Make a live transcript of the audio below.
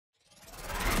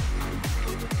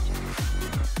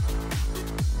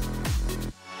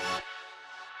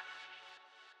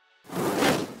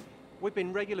We've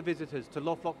been regular visitors to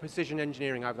Loftlock Precision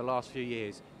Engineering over the last few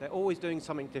years. They're always doing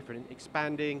something different,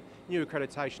 expanding, new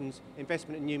accreditations,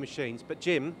 investment in new machines. But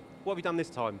Jim, what have you done this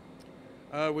time?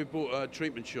 We bought a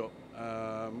treatment shop,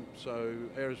 so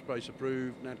aerospace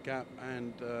approved, NADCAP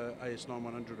and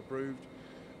AS9100 approved.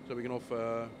 So we can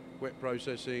offer wet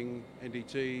processing,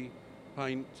 NDT,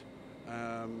 paint,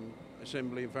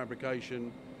 assembly and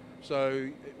fabrication. So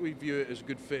we view it as a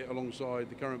good fit alongside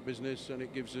the current business, and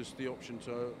it gives us the option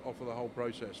to offer the whole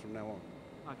process from now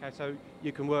on. Okay, so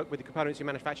you can work with the components you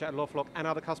manufacture at Loftlock and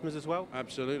other customers as well?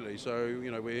 Absolutely. So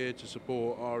we're here to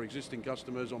support our existing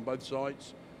customers on both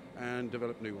sites and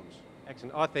develop new ones.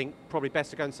 Excellent. I think probably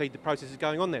best to go and see the processes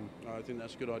going on then. I think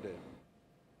that's a good idea.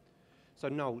 So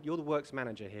Noel, you're the works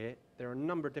manager here. There are a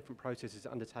number of different processes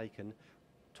undertaken.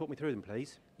 Talk me through them,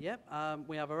 please. Yep,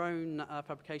 we have our own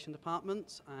fabrication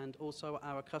department, and also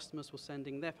our customers will send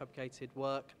in their fabricated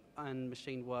work and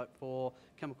machine work for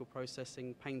chemical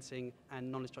processing, painting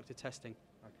and non-destructive testing.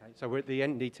 Okay, so we're at the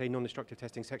NDT non-destructive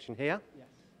testing section here. Yes.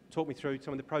 Talk me through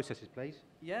some of the processes, please.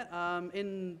 Yeah,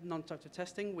 in non-destructive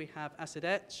testing we have acid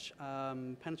etch,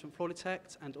 penetrant flaw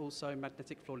detect and also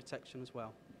magnetic flaw detection as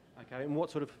well. Okay, and what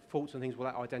sort of faults and things will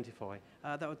that identify?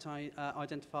 That would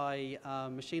identify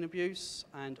machine abuse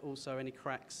and also any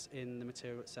cracks in the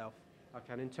material itself.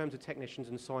 Okay, and in terms of technicians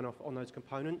and sign-off on those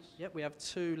components? Yep, we have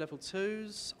 2 level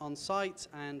 2s on site,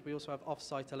 and we also have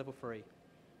off-site a level 3.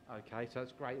 Okay, so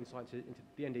that's great insight into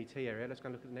the NDT area. Let's go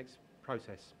and look at the next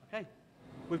process. Okay.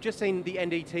 We've just seen the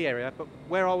NDT area, but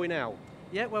where are we now?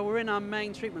 Yeah, well, we're in our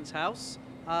main treatment house.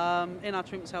 In our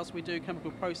treatment house we do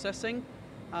chemical processing.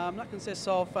 That consists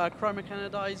of chromic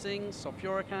anodizing,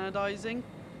 sulfuric anodizing.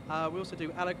 We also do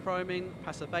allochroming,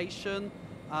 passivation,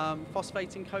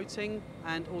 phosphating coating,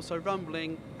 and also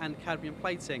rumbling and cadmium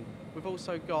plating. We've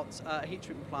also got a heat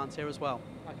treatment plant here as well.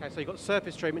 Okay, so you've got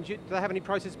surface treatment. Do they have any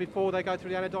process before they go through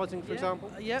the anodizing, for example?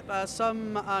 Yep,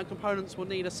 some components will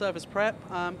need a surface prep,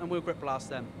 and we'll grip blast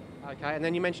them. Okay, and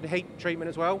then you mentioned heat treatment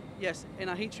as well? Yes, in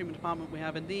our heat treatment department we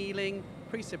have annealing,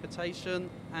 precipitation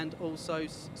and also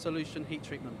solution heat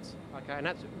treatment. Okay, and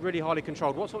that's really highly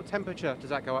controlled. What sort of temperature does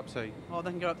that go up to? Oh,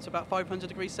 they can go up to about 500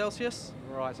 degrees Celsius.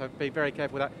 Right, so be very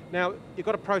careful with that. Now, you've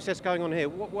got a process going on here.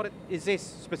 What is this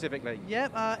specifically?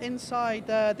 Yep, inside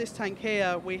this tank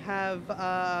here we have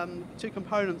 2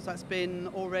 components that's been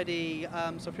already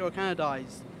sulfuric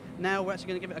anodized. Now we're actually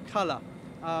going to give it a colour.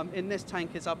 In this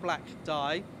tank is our black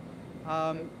dye.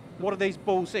 What are these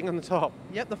balls sitting on the top?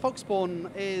 Yep, the fog spawn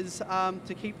is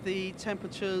to keep the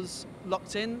temperatures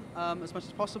locked in as much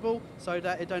as possible so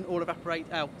that it don't all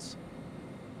evaporate out.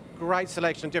 Great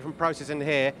selection of different processes in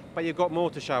here, but you've got more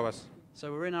to show us.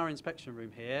 So we're in our inspection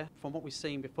room here. From what we've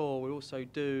seen before, we also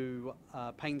do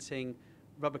painting,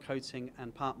 rubber coating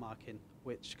and part marking,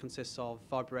 which consists of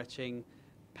fibre etching,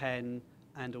 pen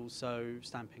and also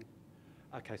stamping.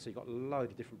 Okay, so you've got a load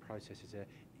of different processes here.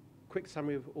 Quick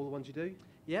summary of all the ones you do?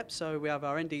 Yep, so we have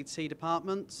our NDT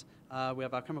department, we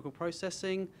have our chemical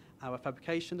processing, our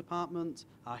fabrication department,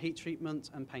 our heat treatment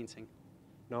and painting.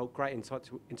 Noel, great insight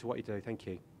into what you do, thank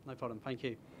you. No problem, thank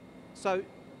you. So,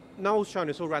 Noel's shown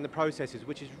us all around the processes,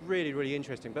 which is really, really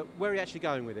interesting, but where are you actually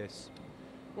going with this?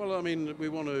 Well, I mean, we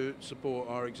want to support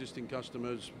our existing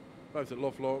customers, both at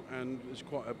Loftlock, and there's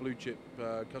quite a blue chip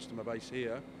customer base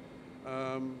here.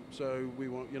 So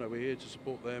we're here to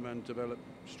support them and develop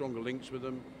stronger links with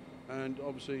them, and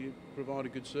obviously provide a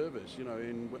good service,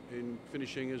 in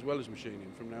finishing as well as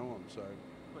machining from now on.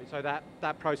 So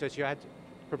that process you had to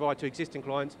provide to existing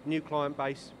clients, new client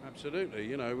base?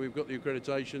 Absolutely. We've got the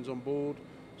accreditations on board,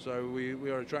 so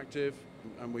we are attractive,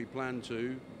 and we plan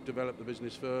to develop the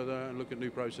business further and look at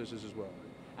new processes as well.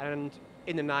 And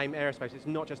in the name aerospace, it's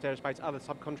not just aerospace, other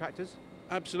subcontractors?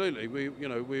 Absolutely.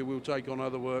 We will take on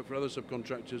other work for other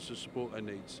subcontractors to support their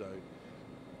needs. So,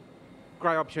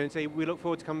 great opportunity. We look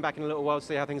forward to coming back in a little while to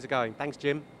see how things are going. Thanks,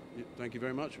 Jim. Thank you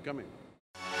very much for coming.